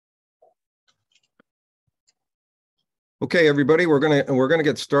Okay, everybody, we're gonna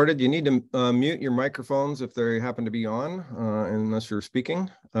get started. You need to mute your microphones if they happen to be on, unless you're speaking.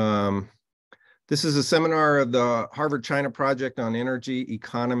 This is a seminar of the Harvard China Project on Energy,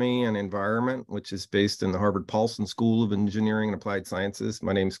 Economy, and Environment, which is based in the Harvard Paulson School of Engineering and Applied Sciences.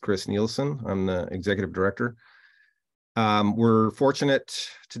 My name is Chris Nielsen. I'm the executive director. We're fortunate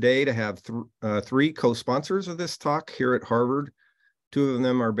today to have three co-sponsors of this talk here at Harvard. Two of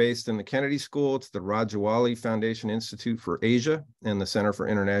them are based in the Kennedy School. It's the Rajawali Foundation Institute for Asia and the Center for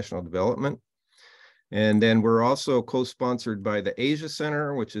International Development. And then we're also co-sponsored by the Asia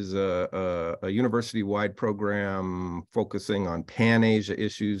Center, which is a university-wide program focusing on Pan-Asia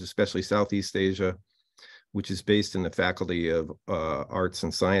issues, especially Southeast Asia, which is based in the Faculty of Arts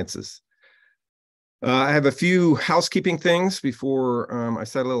and Sciences. I have a few housekeeping things before I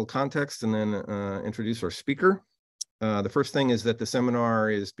set a little context and then introduce our speaker. The first thing is that the seminar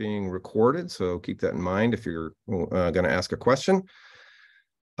is being recorded, so keep that in mind if you're going to ask a question.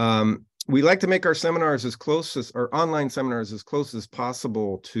 We like to make our seminars our online seminars as close as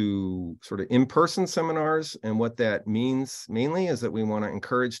possible to sort of in-person seminars. And what that means mainly is that we want to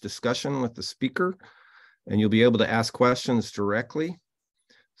encourage discussion with the speaker, and you'll be able to ask questions directly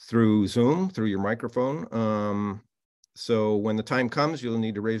through Zoom, through your microphone. So when the time comes, you'll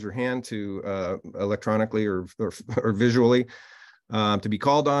need to raise your hand to electronically or visually to be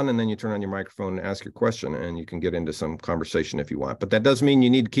called on, and then you turn on your microphone and ask your question, and you can get into some conversation if you want. But that does mean you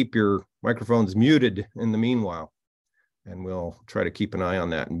need to keep your microphones muted in the meanwhile, and we'll try to keep an eye on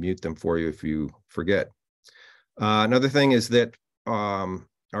that and mute them for you if you forget. Another thing is that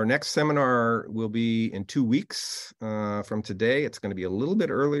our next seminar will be in 2 weeks from today. It's going to be a little bit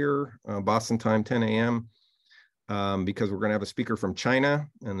earlier, Boston time, 10 a.m., because we're going to have a speaker from China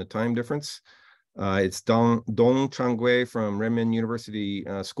and the time difference. It's Dong Changwei from Renmin University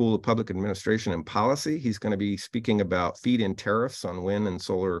School of Public Administration and Policy. He's going to be speaking about feed-in tariffs on wind and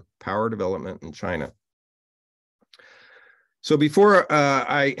solar power development in China. So before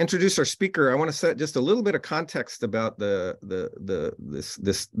I introduce our speaker, I want to set just a little bit of context about this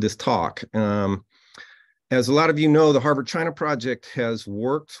talk. As a lot of you know, the Harvard China Project has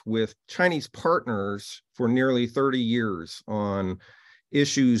worked with Chinese partners for nearly 30 years on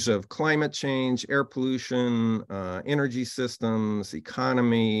issues of climate change, air pollution, energy systems,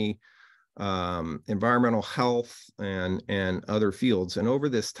 economy, environmental health, and other fields. And over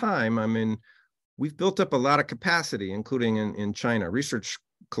this time, we've built up a lot of capacity, including in China,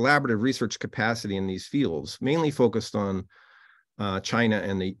 collaborative research capacity in these fields, mainly focused on China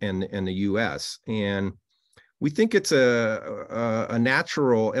and the US. And we think it's a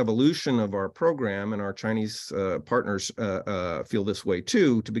natural evolution of our program, and our Chinese partners feel this way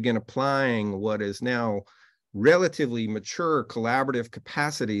too, to begin applying what is now relatively mature collaborative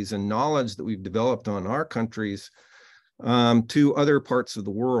capacities and knowledge that we've developed on our countries to other parts of the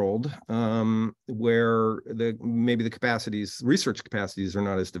world where maybe the research capacities are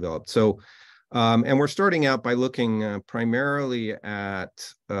not as developed. So, and we're starting out by looking primarily at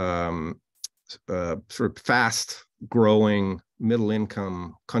sort of fast-growing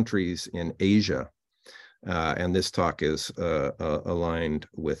middle-income countries in Asia, and this talk is aligned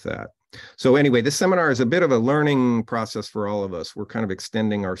with that. So anyway, this seminar is a bit of a learning process for all of us. We're kind of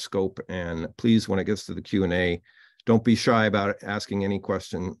extending our scope, and please, when it gets to the Q&A, don't be shy about asking any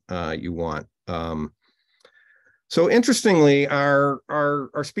question you want. So interestingly,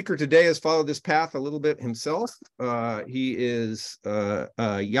 our speaker today has followed this path a little bit himself. He is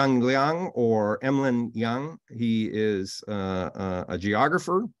Liang Emlyn Yang. He is a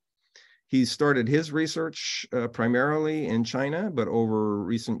geographer. He started his research primarily in China, but over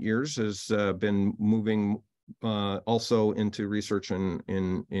recent years has been moving also into research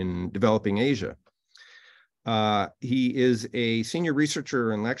in developing Asia. He is a senior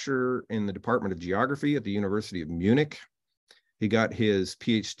researcher and lecturer in the Department of Geography at the University of Munich. He got his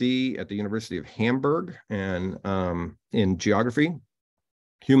PhD at the University of Hamburg and in geography,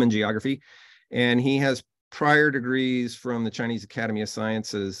 human geography, and he has prior degrees from the Chinese Academy of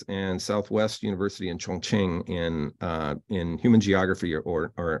Sciences and Southwest University in Chongqing in human geography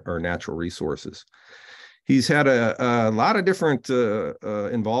or natural resources. He's had a lot of different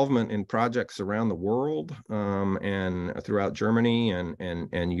involvement in projects around the world and throughout Germany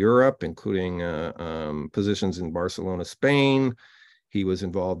and Europe, including positions in Barcelona, Spain. He was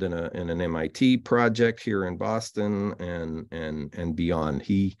involved in an MIT project here in Boston and beyond.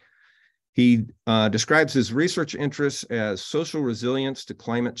 He describes his research interests as social resilience to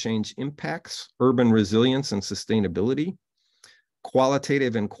climate change impacts, urban resilience and sustainability,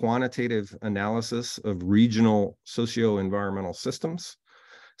 qualitative and quantitative analysis of regional socio-environmental systems,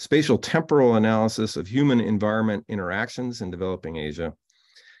 spatial temporal analysis of human-environment interactions in developing Asia.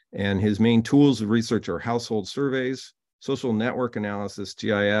 And his main tools of research are household surveys, social network analysis,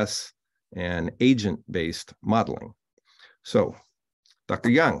 GIS, and agent-based modeling. So,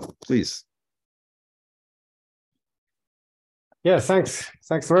 Dr. Yang, please. Yeah, thanks.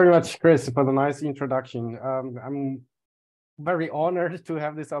 Thanks very much, Chris, for the nice introduction. I'm very honored to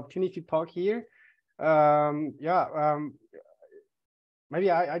have this opportunity to talk here. Maybe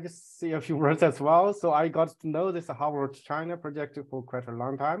I just say a few words as well. So I got to know this Harvard China project for quite a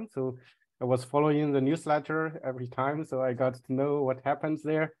long time. So I was following the newsletter every time. So I got to know what happens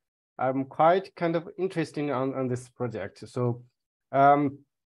there. I'm quite kind of interested on this project. So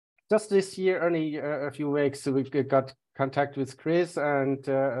just this year, only a few weeks, we got contact with Chris and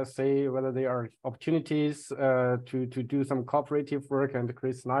say whether there are opportunities to do some cooperative work, and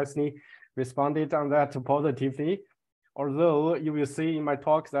Chris nicely responded on that positively. Although you will see in my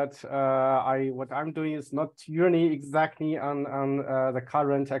talk that what I'm doing is not really exactly on the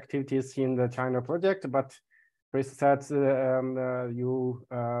current activities in the China project, but Chris said you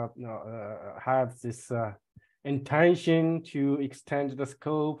have this intention to extend the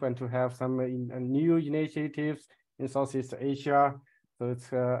scope and to have some new initiatives in Southeast Asia. So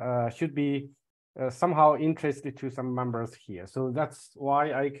it should be somehow interesting to some members here. So that's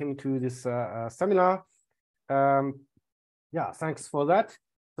why I came to this seminar. Yeah, thanks for that.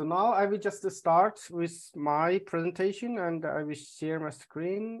 So now I will just start with my presentation and I will share my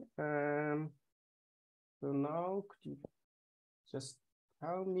screen. So now could you just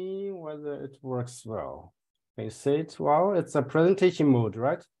tell me whether it works well? Can you say it well? It's a presentation mode,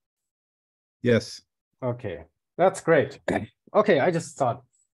 right? Yes. Okay, that's great. Okay, I just start.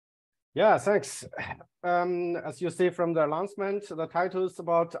 Yeah, thanks. As you see from the announcement, the title is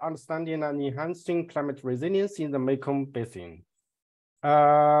about understanding and enhancing climate resilience in the Mekong Basin.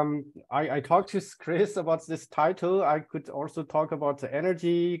 I talked to Chris about this title. I could also talk about the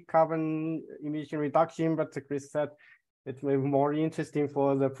energy, carbon emission reduction, but Chris said it may be more interesting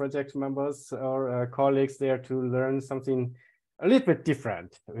for the project members or colleagues there to learn something a little bit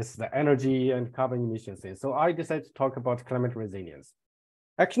different with the energy and carbon emissions thing. So I decided to talk about climate resilience.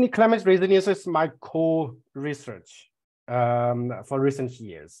 Actually, climate resilience is my core research for recent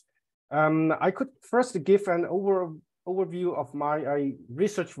years. I could first give an overview of my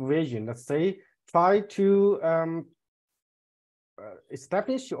research vision, let's say, try to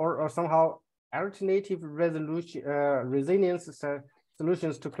establish or somehow alternative resilience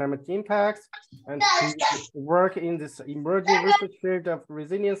solutions to climate impacts, and to work in this emerging research field of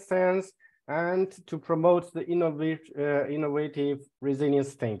resilience science, and to promote the innovative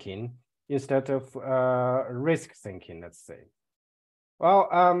resilience thinking instead of risk thinking, let's say. Well,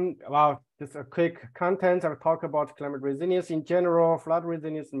 just a quick content. I'll talk about climate resilience in general, flood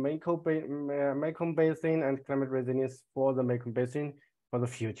resilience in Mekong Basin, and climate resilience for the Mekong Basin for the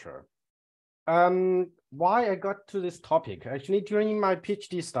future. Why I got to this topic? Actually, during my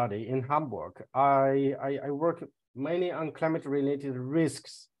PhD study in Hamburg, I work mainly on climate-related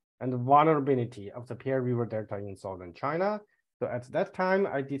risks and vulnerability of the Pearl River Delta in southern China. So at that time,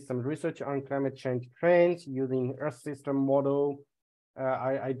 I did some research on climate change trends using Earth system model.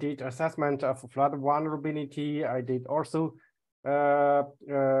 I did assessment of flood vulnerability. I did also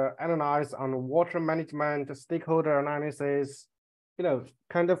analyze on water management, stakeholder analysis, you know,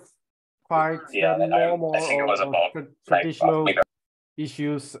 kind of quite normal or traditional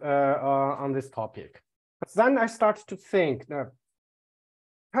issues on this topic. But then I started to think that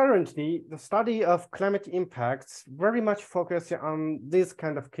currently the study of climate impacts very much focus on these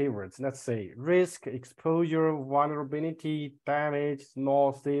kind of keywords, let's say risk, exposure, vulnerability, damage,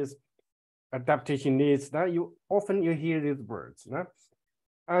 losses, adaptation needs. Now you often hear these words. No?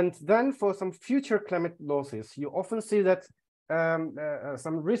 And then for some future climate losses, you often see that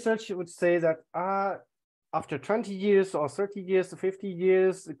some research would say that after 20 years or 30 years, 50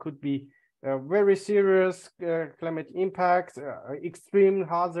 years, it could be very serious climate impact, extreme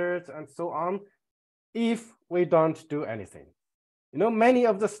hazards, and so on, if we don't do anything. You know, many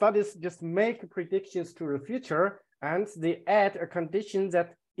of the studies just make predictions to the future, and they add a condition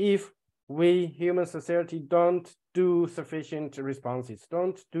that if we, human society, don't do sufficient responses,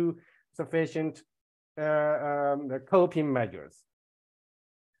 don't do sufficient coping measures.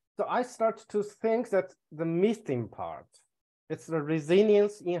 So I start to think that the missing part, it's the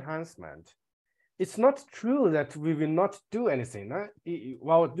resilience enhancement. It's not true that we will not do anything.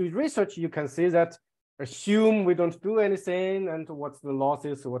 Well, the research, you can see that assume we don't do anything and what's the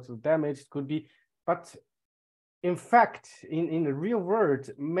losses, what's the damage could be. But in fact, in the real world,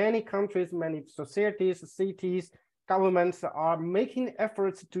 many countries, many societies, cities, governments are making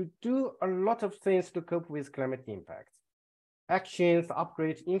efforts to do a lot of things to cope with climate impacts. Actions,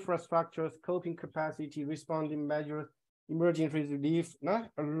 upgrade infrastructures, coping capacity, responding measures, emergency relief.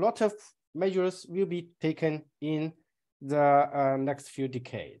 A lot of measures will be taken in the next few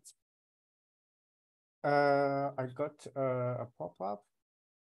decades. I got a pop-up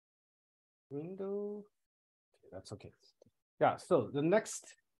window. Okay, that's okay. Yeah, so the next,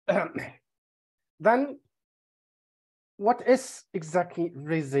 then what is exactly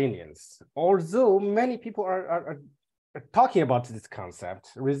resilience? Although many people are talking about this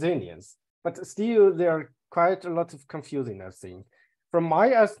concept, resilience, but still there are quite a lot of confusion, I think. From my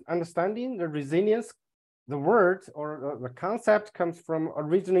understanding, the resilience, the word or the concept comes from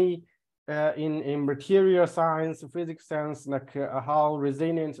originally in material science, physics science, like how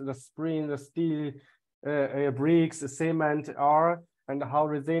resilient the spring, the steel, bricks, the cement are, and how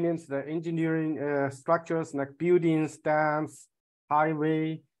resilient the engineering structures like buildings, dams,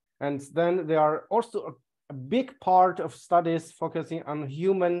 highway. And then there are also a big part of studies focusing on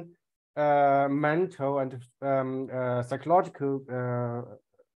human mental and psychological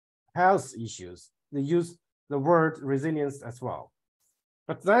health issues. They use the word resilience as well.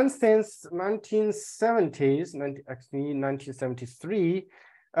 But then since 1970s, actually 1973,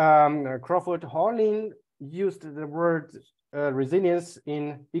 Crawford Holling used the word resilience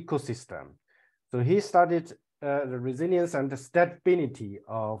in ecosystem. So he studied the resilience and the stability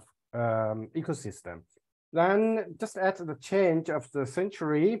of ecosystem. Then just at the change of the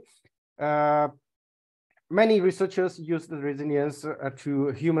century, many researchers used the resilience to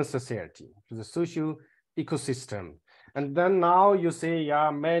human society, to the social ecosystem. And then now you see,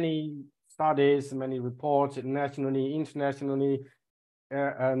 many studies, many reports, nationally, internationally,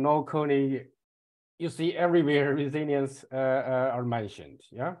 locally, you see everywhere resilience are mentioned,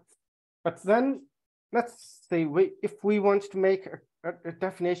 yeah? But then let's say if we want to make a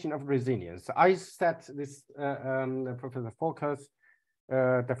definition of resilience, I set this Professor Foucault's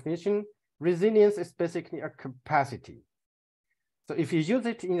definition. Resilience is basically a capacity. So if you use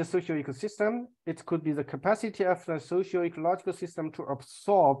it in a social ecosystem, it could be the capacity of the socio-ecological system to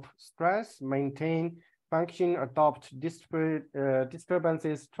absorb stress, maintain function, adopt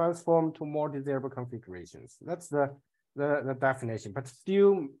disturbances, transform to more desirable configurations. That's the definition. But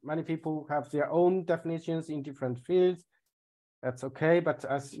still, many people have their own definitions in different fields. That's okay, but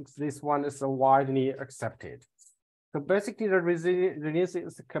I think this one is widely accepted. So basically, the resilience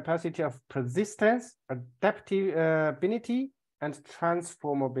is the capacity of persistence, adaptability, and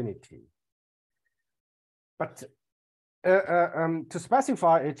transformability. But to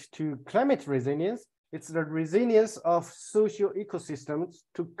specify it to climate resilience, it's the resilience of social ecosystems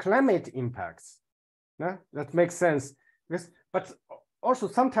to climate impacts. Yeah? That makes sense. Yes. But also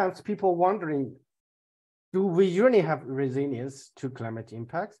sometimes people wondering, do we really have resilience to climate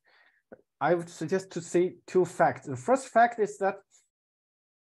impacts? I would suggest to say two facts. The first fact is that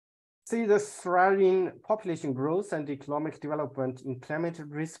see the thriving population growth and economic development in climate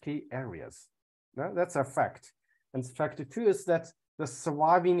risky areas. No? That's a fact. And fact two is that the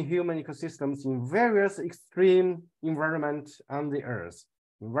surviving human ecosystems in various extreme environments on the earth,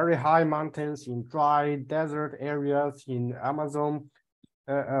 in very high mountains, in dry desert areas, in Amazon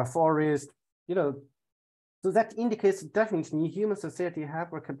forest, so that indicates definitely human society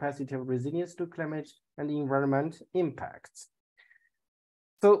have a capacity of resilience to climate and environment impacts.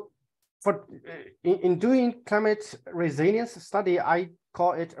 So in doing climate resilience study, I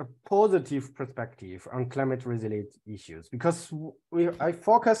call it a positive perspective on climate resilient issues, because I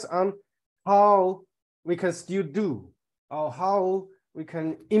focus on how we can still do, or how we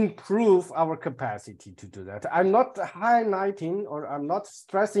can improve our capacity to do that. I'm not highlighting, or I'm not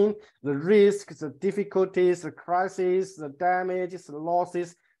stressing the risks, the difficulties, the crises, the damages, the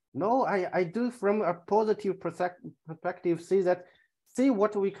losses. No, I do from a positive perspective, see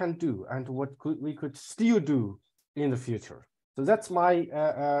what we can do and what we could still do in the future. So that's my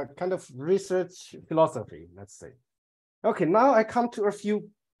kind of research philosophy, let's say. Okay, now I come to a few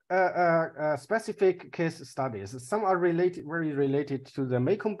specific case studies. Some are very related to the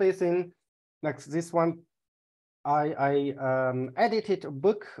Mekong Basin. Like this one, I edited a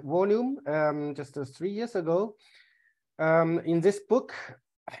book volume just 3 years ago. In this book,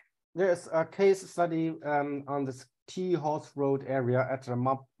 there's a case study on this Tea Horse Road area at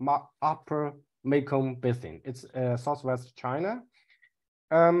the upper Mekong Basin. It's southwest China.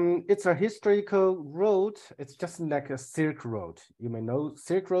 It's a historical road. It's just like a Silk Road. You may know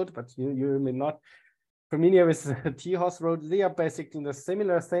Silk Road, but you may not familiar with the Tea Horse Road. They are basically the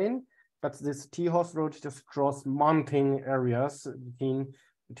similar thing, but this Tea Horse Road just cross mountain areas between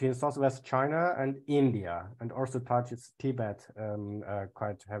between Southwest China and India, and also touches Tibet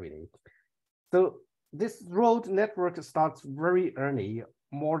quite heavily. So this road network starts very early,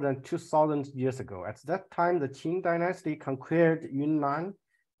 more than 2,000 years ago. At that time, the Qing dynasty conquered Yunnan,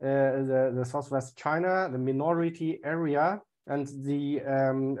 the Southwest China, the minority area, and the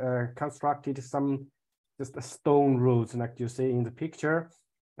constructed some just stone roads, like you see in the picture.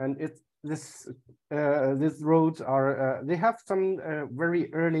 And these roads are, they have some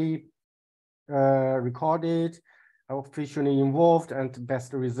very early recorded, officially involved, and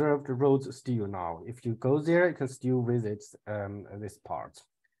best reserved roads still now. If you go there, you can still visit this part.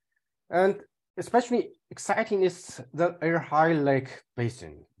 And especially exciting is the Erhai Lake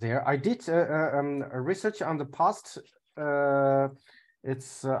Basin. There, I did a research on the past.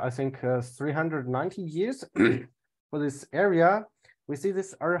 It's I think 390 years for this area. We see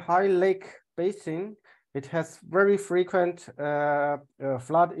this Erhai Lake Basin. It has very frequent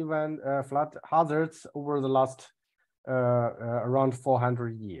flood hazards over the last around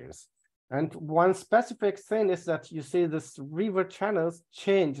 400 years. And one specific thing is that you see this river channels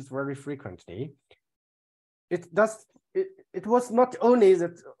changes very frequently. It was not only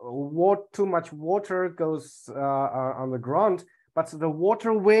that too much water goes on the ground, but the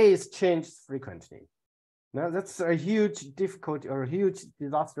waterways change frequently. Now that's a huge difficulty or a huge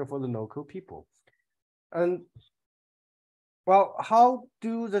disaster for the local people. And well, how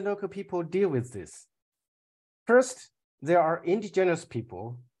do the local people deal with this? First, there are indigenous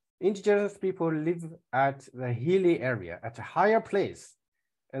people. Indigenous people live at the hilly area, at a higher place,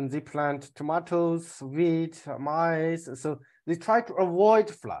 and they plant tomatoes, wheat, maize. So they try to avoid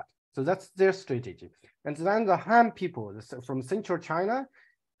flood. So that's their strategy. And then the Han people from central China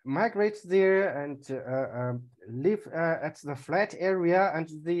migrate there and live at the flat area, and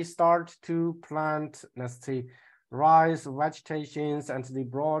they start to plant, let's say, rice, vegetations, and they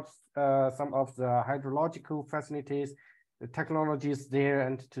brought some of the hydrological facilities, the technologies there,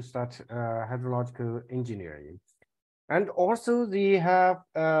 and to start hydrological engineering. And also they have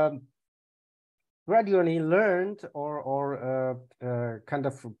gradually learned or kind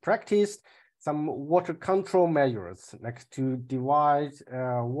of practiced some water control measures, like to divide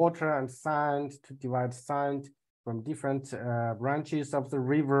water and sand, to divide sand from different branches of the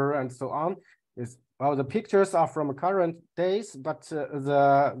river and so on. Well, the pictures are from current days, but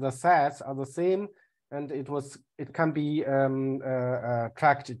the sets are the same, and it can be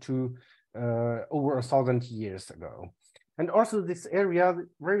tracked to over 1,000 years ago. And also this area,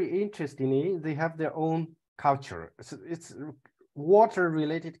 very interestingly, they have their own culture. It's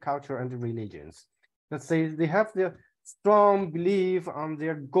water-related culture and religions. Let's say they have their strong belief on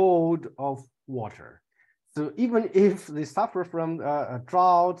their god of water. So even if they suffer from a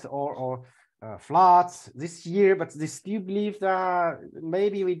drought or floods this year, but they still believe that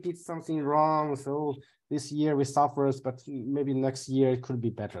maybe we did something wrong, so this year we suffer, but maybe next year it could be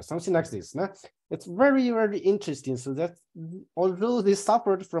better, something like this. No? It's very, very interesting. So that although they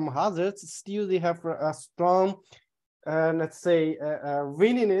suffered from hazards, still they have a strong, let's say,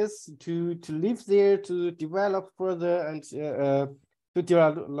 willingness to live there, to develop further, and to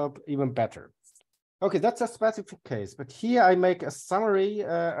develop even better. Okay, that's a specific case, but here I make a summary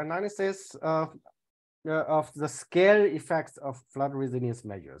analysis of the scale effects of flood resilience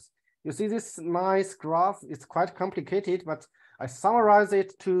measures. You see this nice graph. It's quite complicated, but I summarize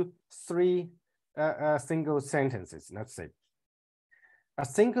it to three single sentences. Let's say a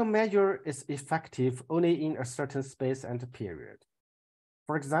single measure is effective only in a certain space and period.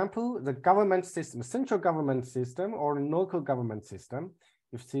 For example, the government system, central government system or local government system.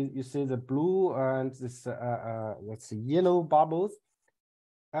 You see the blue and this let's see, yellow bubbles.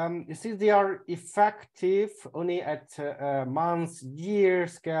 You see they are effective only at month, year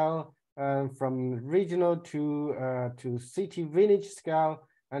scale, from regional to city, village scale,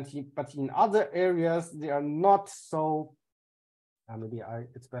 but in other areas they are not so. Maybe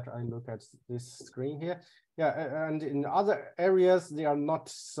it's better I look at this screen here. Yeah, and in other areas they are not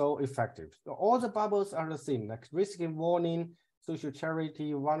so effective. So all the bubbles are the same, like risk and warning, social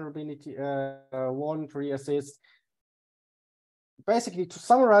charity, vulnerability, voluntary assist. Basically, to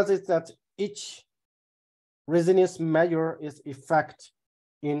summarize it, that each resilience measure is effect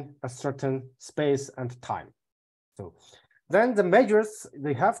in a certain space and time. So then the measures,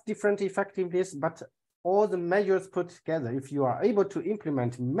 they have different effectiveness, but all the measures put together, if you are able to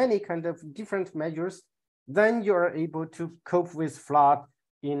implement many kind of different measures, then you are able to cope with flood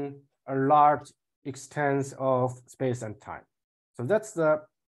in a large extent of space and time. So that's the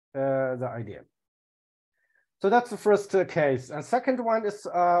idea. So that's the first case. And second one is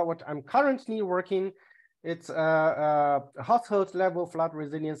what I'm currently working. It's a household level flood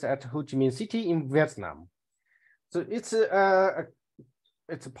resilience at Ho Chi Minh City in Vietnam. So it's a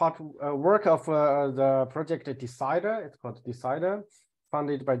part work of the project Decider. It's called Decider,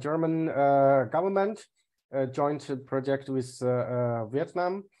 funded by German government, a joint project with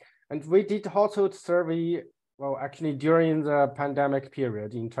Vietnam. And we did household survey, well, actually during the pandemic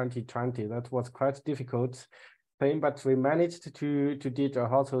period in 2020. That was quite difficult thing, but we managed to did a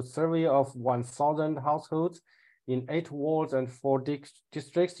household survey of 1,000 households in 8 wards and 4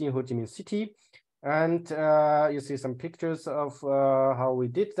 districts in Ho Chi Minh City. And you see some pictures of how we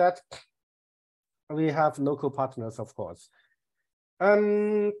did that. We have local partners, of course.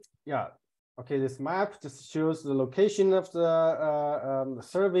 Yeah, okay, this map just shows the location of the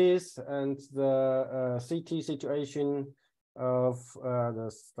surveys and the city situation of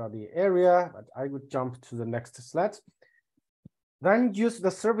the study area, but I would jump to the next slide. Then use the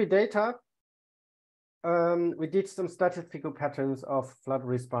survey data. We did some statistical patterns of flood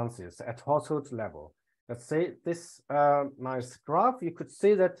responses at household level. Let's say this nice graph, you could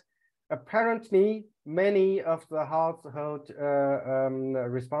see that apparently many of the household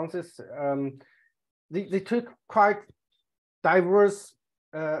responses, they took quite diverse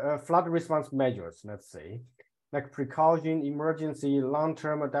flood response measures, let's say, like precaution, emergency,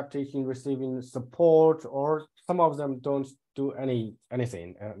 long-term adaptation, receiving support, or some of them don't do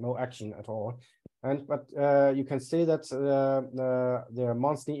anything, no action at all. But you can see that their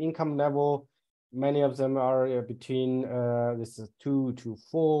monthly income level, many of them are between this is 2 to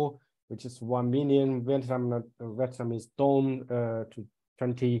 4, which is 1 million Vietnamese dong to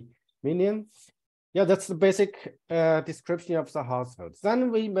 20 million. Yeah, that's the basic description of the households.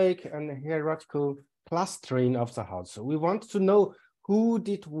 Then we make an hierarchical clustering of the household. We want to know who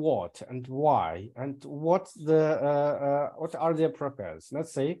did what and why, and what are their progress.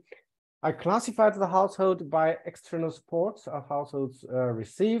 Let's say I classified the household by external supports of households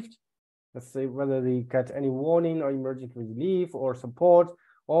received. Let's say whether they get any warning or emergency relief or support,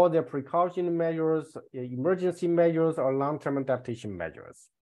 or their precaution measures, emergency measures, or long-term adaptation measures.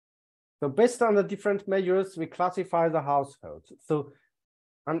 So based on the different measures, we classify the households. So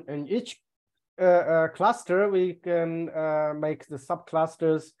in each cluster, we can make the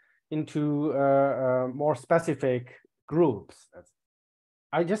subclusters into more specific groups.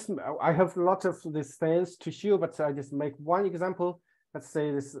 I have a lot of these things to show, but I just make one example. Let's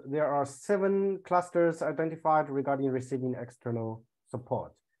say there are 7 clusters identified regarding receiving external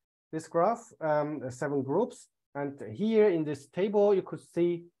support. This graph, 7 groups, and here in this table, you could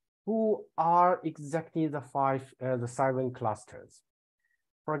see who are exactly the 7 clusters.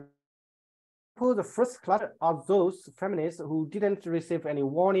 For example, the first cluster are those families who didn't receive any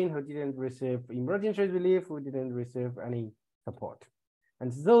warning, who didn't receive emergency relief, who didn't receive any support.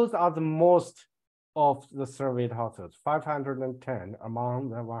 And those are the most of the surveyed households, 510 among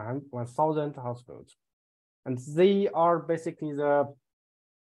the 1,000 households. And they are basically the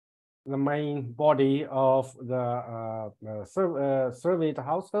main body of the surveyed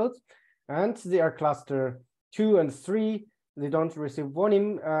households. And they are cluster 2 and 3. They don't receive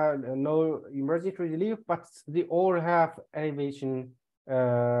warning, no emergency relief, but they all have elevation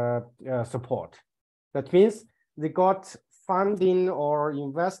support. That means they got funding or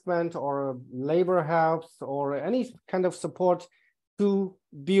investment or labor helps or any kind of support to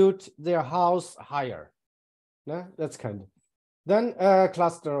build their house higher. Yeah, that's kind of. Then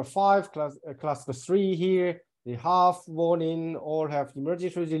cluster 5, cluster 3 here, they have warning or have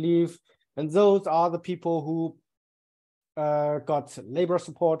emergency relief. And those are the people who got labor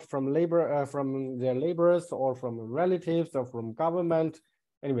support from their laborers or from relatives or from government.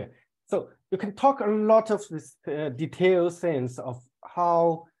 Anyway, so you can talk a lot of this detailed sense of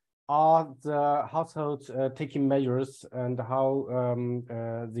how are the households taking measures and how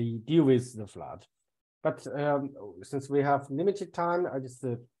they deal with the flood. But since we have limited time, I just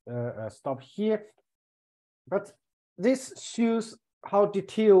stop here. But this shows how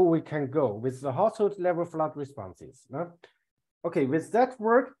detailed we can go with the household level flood responses. No? Okay, with that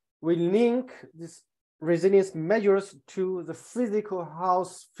work, we link these resilience measures to the physical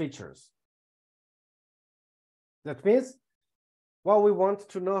house features. That means, well, we want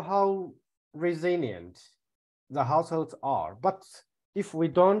to know how resilient the households are. But if we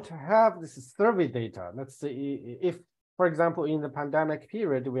don't have this survey data, let's say if, for example, in the pandemic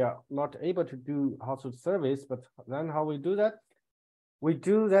period, we are not able to do household surveys, but then how we do that? We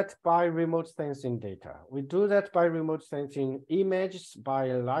do that by remote sensing data. We do that by remote sensing images,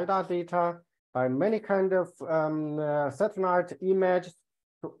 by LiDAR data, by many kind of satellite images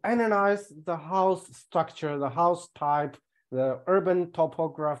to analyze the house structure, the house type, the urban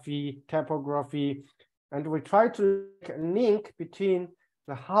topography, And we try to make a link between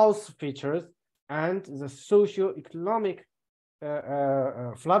the house features and the socio-economic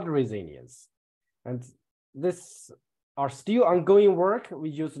flood resilience. And this are still ongoing work. We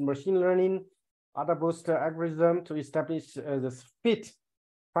use machine learning, other booster algorithm to establish this fit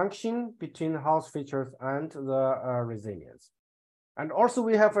function between house features and the resilience. And also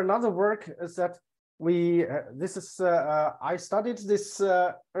we have another work is that we, I studied this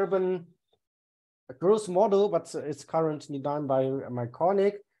urban growth model, but it's currently done by my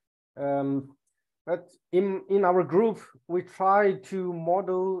colleague. But in our group, we try to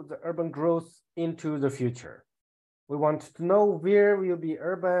model the urban growth into the future. We want to know where will be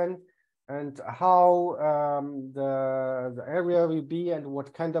urban and how the area will be and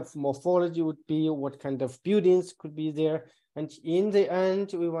what kind of morphology would be, what kind of buildings could be there. And in the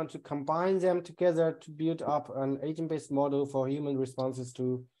end, we want to combine them together to build up an agent-based model for human responses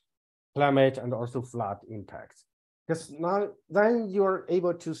to climate and also flood impacts. Because now then you're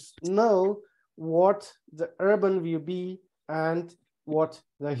able to know what the urban will be and what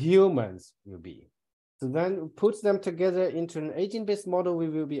the humans will be. So then put them together into an agent-based model, we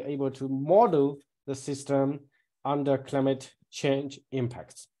will be able to model the system under climate change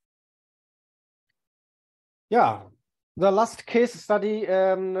impacts. Yeah, the last case study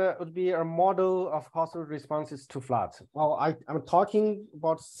would be a model of household responses to floods. Well, I'm talking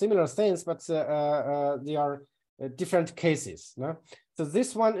about similar things, but they are different cases. No? So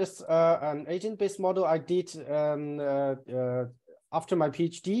this one is an agent-based model I did after my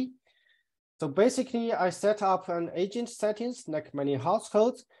PhD. So basically, I set up an agent settings like many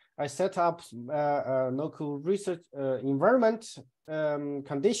households. I set up local research environment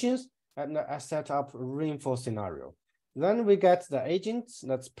conditions, and I set up rainfall scenario. Then we get the agents,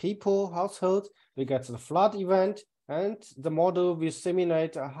 that's people, households, we get the flood event, and the model will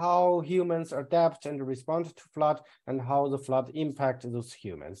simulate how humans adapt and respond to flood and how the flood impacts those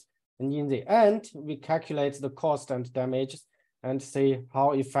humans. And in the end, we calculate the cost and damage and say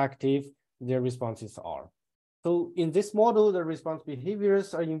how effective their responses are. So in this model, the response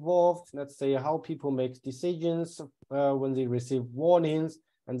behaviors are involved. Let's say how people make decisions when they receive warnings,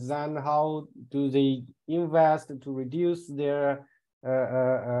 and then how do they invest to reduce their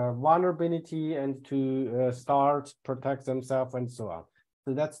vulnerability and to start protect themselves and so on.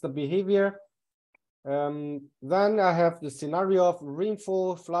 So that's the behavior. Then I have the scenario of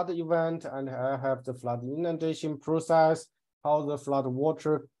rainfall flood event, and I have the flood inundation process, how the flood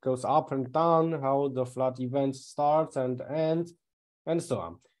water goes up and down, how the flood event starts and ends, and so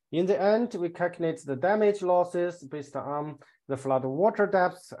on. In the end, we calculate the damage losses based on the flood water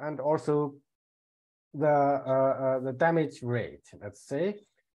depths and also the damage rate, let's say.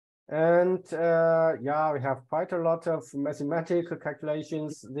 And yeah, we have quite a lot of mathematical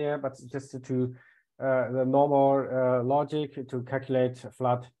calculations there, but just to the normal logic to calculate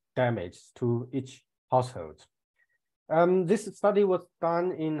flood damage to each household. This study was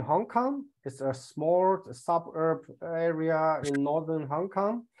done in Hong Kong. It's a small suburb area in northern Hong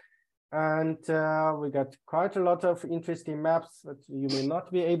Kong. And we got quite a lot of interesting maps, but you may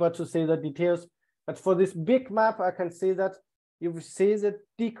not be able to see the details. But for this big map, I can see that you see the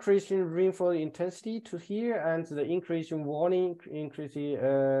decrease in rainfall intensity to here and the increase in warning increase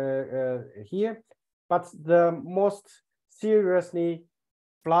here. But the most seriously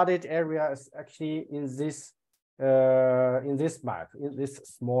flooded area is actually in this map, in this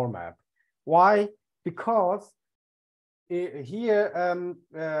small map. Why? Because here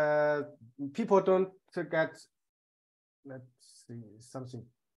people don't get, let's see something,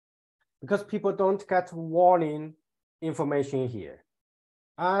 because people don't get warning information here,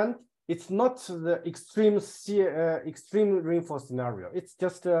 and it's not the extreme rainfall scenario, it's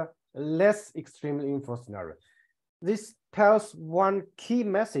just a less extreme rainfall scenario. This tells one key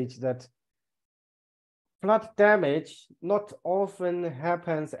message, that flood damage not often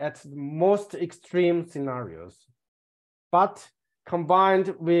happens at the most extreme scenarios, but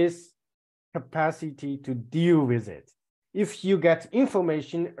combined with capacity to deal with it. If you get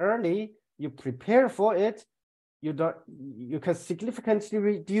information early, you prepare for it, you can significantly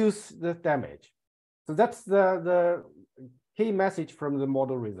reduce the damage. So that's the key message from the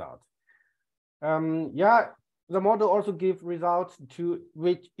model result. Yeah, the model also gives results to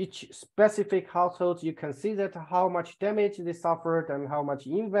each specific household. You can see that how much damage they suffered and how much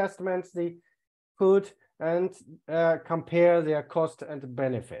investment they put, and compare their cost and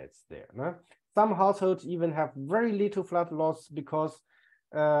benefits there. No? Some households even have very little flood loss because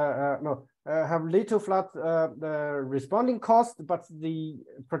have little flood responding cost, but they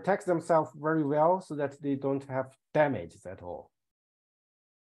protect themselves very well so that they don't have damage at all.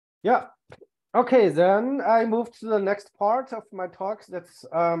 Yeah, Okay, then I move to the next part of my talk. That's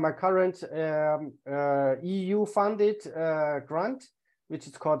my current EU-funded grant, which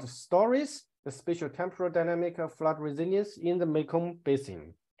is called STORIES, the Spatial Temporal Dynamic of Flood Resilience in the Mekong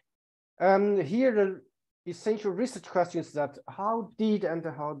Basin. Here, the essential research questions that how did and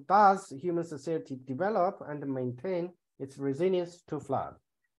how does human society develop and maintain its resilience to flood?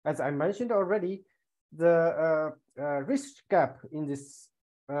 As I mentioned already, the risk gap in this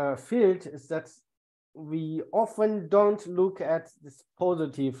field is that we often don't look at this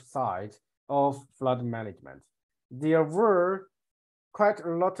positive side of flood management. There were quite a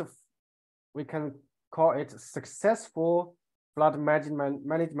lot of, we can call it successful flood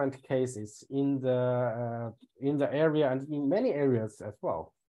management cases in the area and in many areas as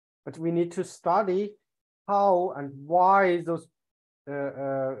well. But we need to study how and why those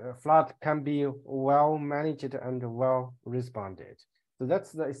flood can be well managed and well responded. So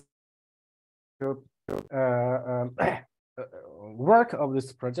that's the work of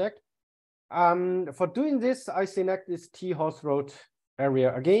this project. For doing this, I select this T-Horse Road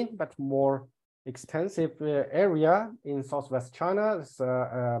area again, but more extensive area in southwest China. It's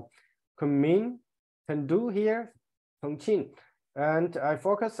Kunming, Chengdu here, Chongqing. And I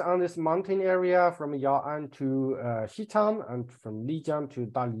focus on this mountain area from Yaoan to Xitan and from Lijiang to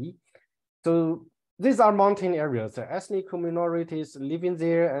Dali. So these are mountain areas, the ethnic minorities living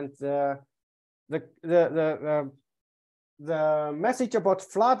there, and the message about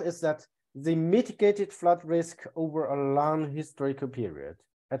flood is that they mitigated flood risk over a long historical period.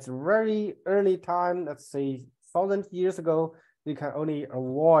 At a very early time, let's say 1,000 years ago, they can only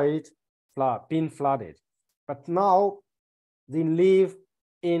avoid being flooded. But now they live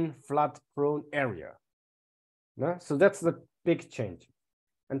in flood-prone area. No? So that's the big change.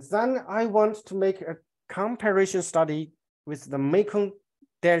 And then I want to make a comparison study with the Mekong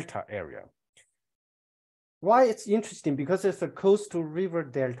Delta area. Why it's interesting? Because it's a coastal river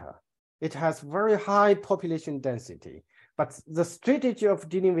delta. It has very high population density. But the strategy of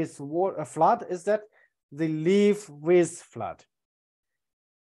dealing with flood is that they live with flood.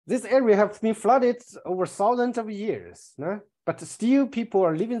 This area has been flooded over thousands of years, no? But still people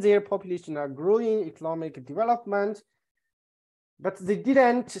are living there, population are growing, economic development, but they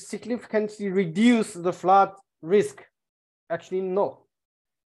didn't significantly reduce the flood risk. Actually, no.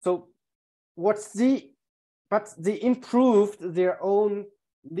 So but they improved their own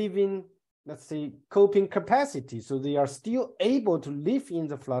living, let's say, coping capacity. So they are still able to live in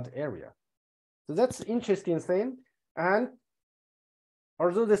the flood area. So that's an interesting thing. And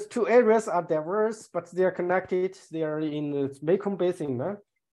although these two areas are diverse, but they are connected, they are in the Mekong Basin, no?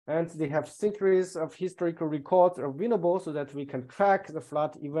 And they have centuries of historical records available so that we can track the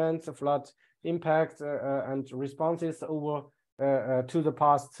flood events, the flood impact and responses over to the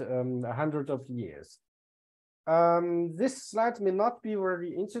past hundreds of years. This slide may not be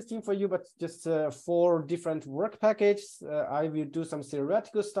very interesting for you, but just 4 different work packages. I will do some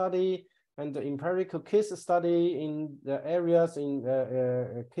theoretical study and the empirical case study in the areas, in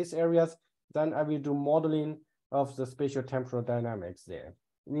case areas. Then I will do modeling of the spatial temporal dynamics there.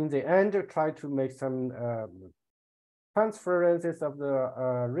 In the end, I try to make some transferences of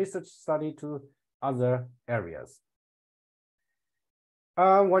the research study to other areas.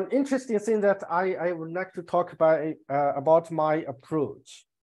 One interesting thing that I would like to talk about my approach.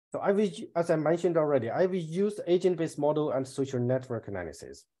 So I will, as I mentioned already, I will use agent-based model and social network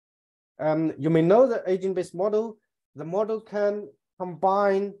analysis. You may know the agent-based model. The model can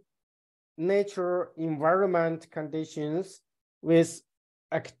combine nature, environment conditions with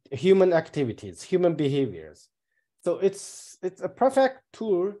human activities, human behaviors. So it's a perfect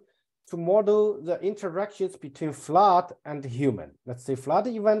tool to model the interactions between flood and human. Let's say flood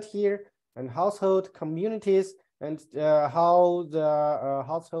event here and household communities and how the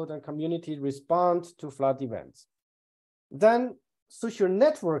household and community respond to flood events. Then social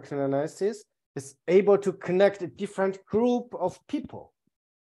network analysis is able to connect a different group of people.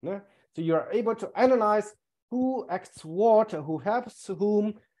 Yeah? So you're able to analyze who acts what, who helps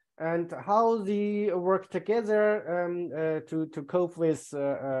whom, and how they work together to cope with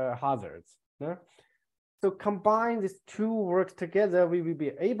hazards. Yeah? So combine these two work together, we will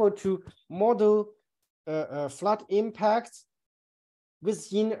be able to model flood impacts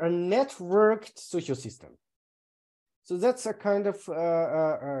within a networked social system. So that's a kind of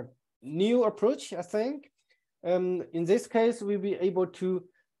new approach, I think. In this case, we'll be able to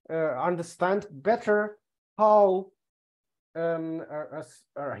understand better how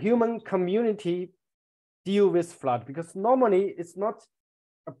a human community deal with flood, because normally it's not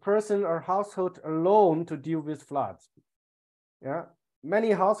a person or household alone to deal with floods. Yeah,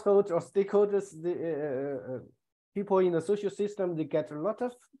 many households or stakeholders, people in the social system, they get a lot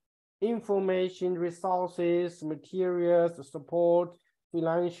of information, resources, materials, support,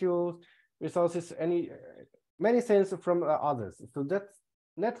 financial resources, many things from others. So that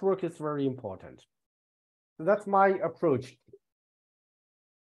network is very important. So that's my approach.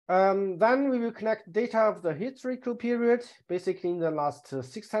 Then we will connect data of the historical period, basically in the last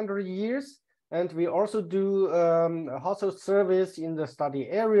 600 years. And we also do household surveys in the study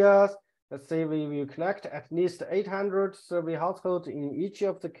areas. Let's say we will connect at least 800 survey households in each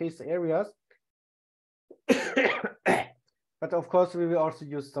of the case areas. But of course, we will also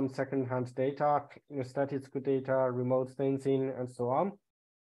use some second-hand data, statistical data, remote sensing, and so on,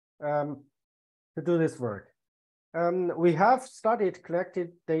 to do this work. We have studied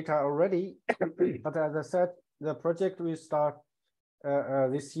collected data already, but as I said, the project will start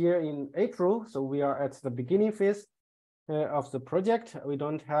this year in April. So we are at the beginning phase of the project. We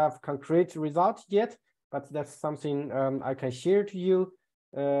don't have concrete results yet, but that's something I can share to you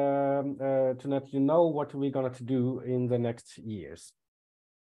to let you know what we're going to do in the next years.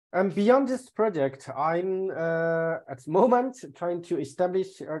 And beyond this project, I'm at the moment trying to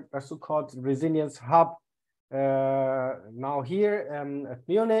establish a so-called resilience hub now here at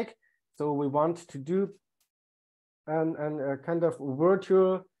Munich. So we want to do a kind of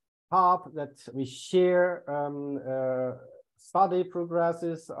virtual hub that we share study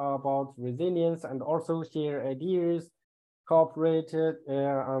progresses about resilience and also share ideas, cooperated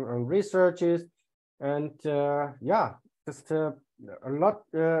on researches, and yeah, just a lot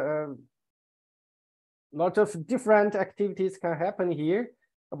of different activities can happen here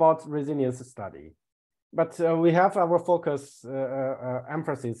about resilience study. But we have our focus,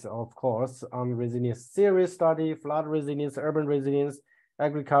 emphasis, of course, on resilience theory study, flood resilience, urban resilience,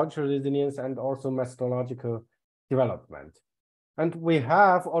 agricultural resilience, and also methodological development. And we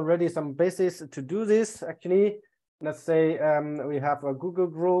have already some basis to do this, actually. Let's say we have a Google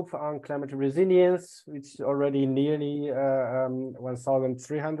group on climate resilience, which is already nearly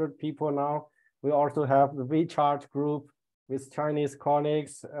 1,300 people now. We also have the WeChat group with Chinese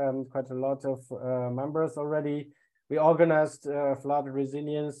colleagues, quite a lot of members already. We organized flood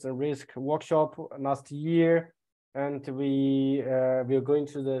resilience risk workshop last year, and we are going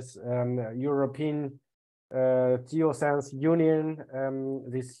to this European Geoscience Union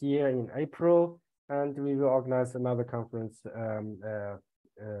this year in April, and we will organize another conference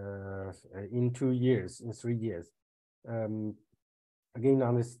in 3 years, again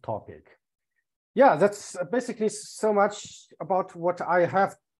on this topic. Yeah, that's basically so much about what I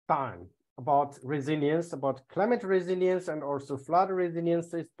have done about resilience, about climate resilience, and also flood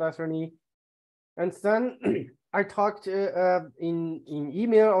resilience especially. And then I talked in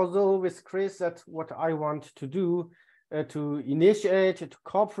email also with Chris that what I want to do to initiate, to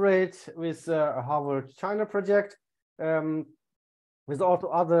cooperate with Harvard China project, with also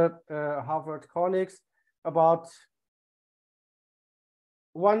other Harvard colleagues about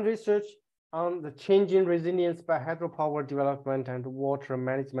one research on the changing resilience by hydropower development and water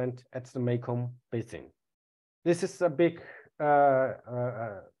management at the Mekong Basin. This is a big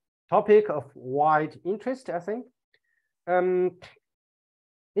topic of wide interest, I think.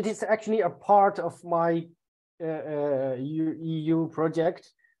 It is actually a part of my EU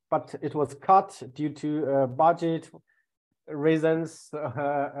project, but it was cut due to budget reasons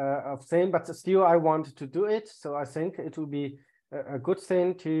of saying, but still I want to do it. So I think it will be a good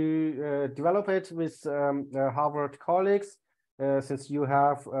thing to develop it with Harvard colleagues, since you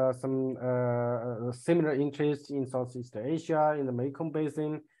have some similar interests in Southeast Asia, in the Mekong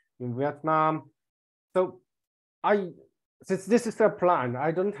Basin, in Vietnam. So since this is a plan,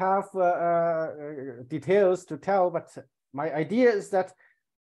 I don't have details to tell, but my idea is that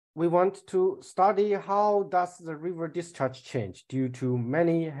we want to study how does the river discharge change due to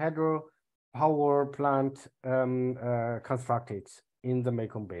many hydropower plant constructed in the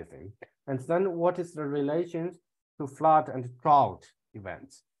Mekong Basin. And then what is the relation to flood and drought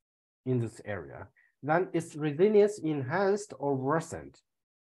events in this area? Then is resilience enhanced or worsened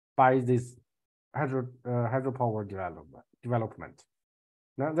by this hydropower development?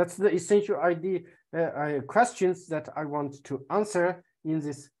 Now that's the essential idea, questions that I want to answer in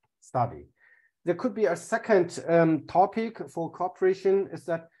this study. There could be a second topic for cooperation, is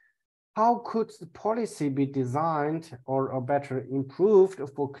that how could the policy be designed or better improved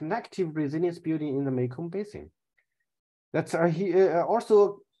for connective resilience building in the Mekong Basin? That's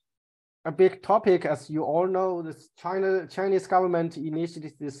also a big topic. As you all know, this Chinese government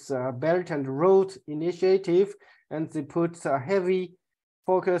initiated this Belt and Road Initiative, and they put a heavy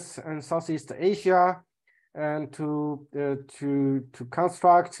focus on Southeast Asia. and to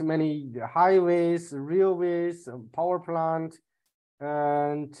construct many highways, railways, power plant,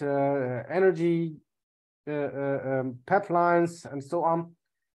 and energy pipelines, and so on.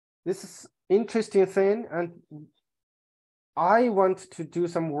 This is interesting thing, and I want to do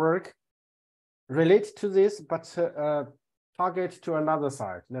some work related to this, but target to another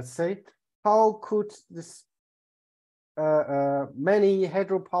side. Let's say, how could this many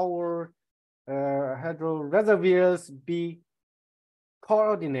hydropower hydro reservoirs be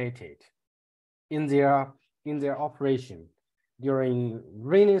coordinated in their operation during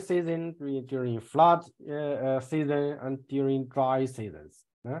rainy season, during flood season, and during dry seasons,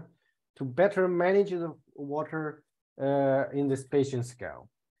 to better manage the water in the spatial scale.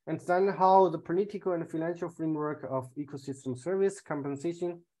 And then how the political and financial framework of ecosystem service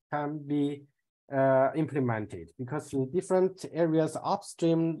compensation can be implemented, because in different areas,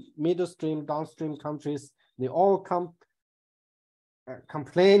 upstream, midstream, downstream countries, they all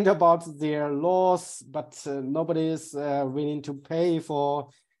complained about their laws, but nobody is willing to pay for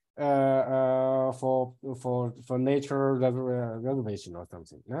nature reservation or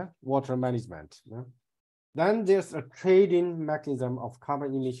something, water management. Then there's a trading mechanism of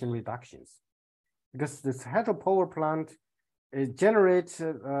carbon emission reductions, because this hydropower plant generates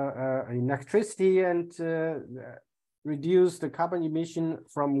electricity and reduce the carbon emission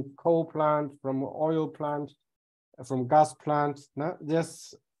from coal plant, from oil plant, from gas plant.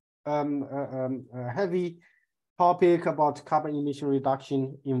 There's a heavy topic about carbon emission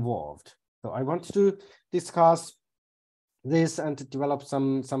reduction involved. So I want to discuss this and to develop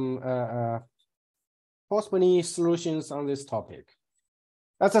some possible solutions on this topic.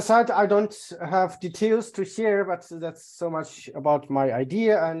 As I said, I don't have details to share, but that's so much about my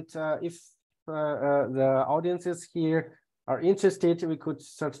idea. And if the audiences here are interested, we could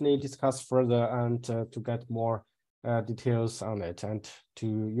certainly discuss further and to get more details on it and to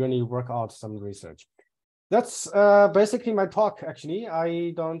really work out some research. That's basically my talk, actually.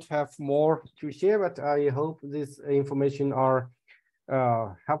 I don't have more to share, but I hope this information are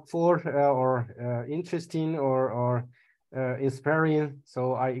helpful or interesting or inspiring.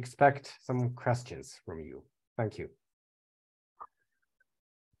 So I expect some questions from you. Thank you.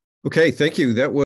 Okay, thank you. That was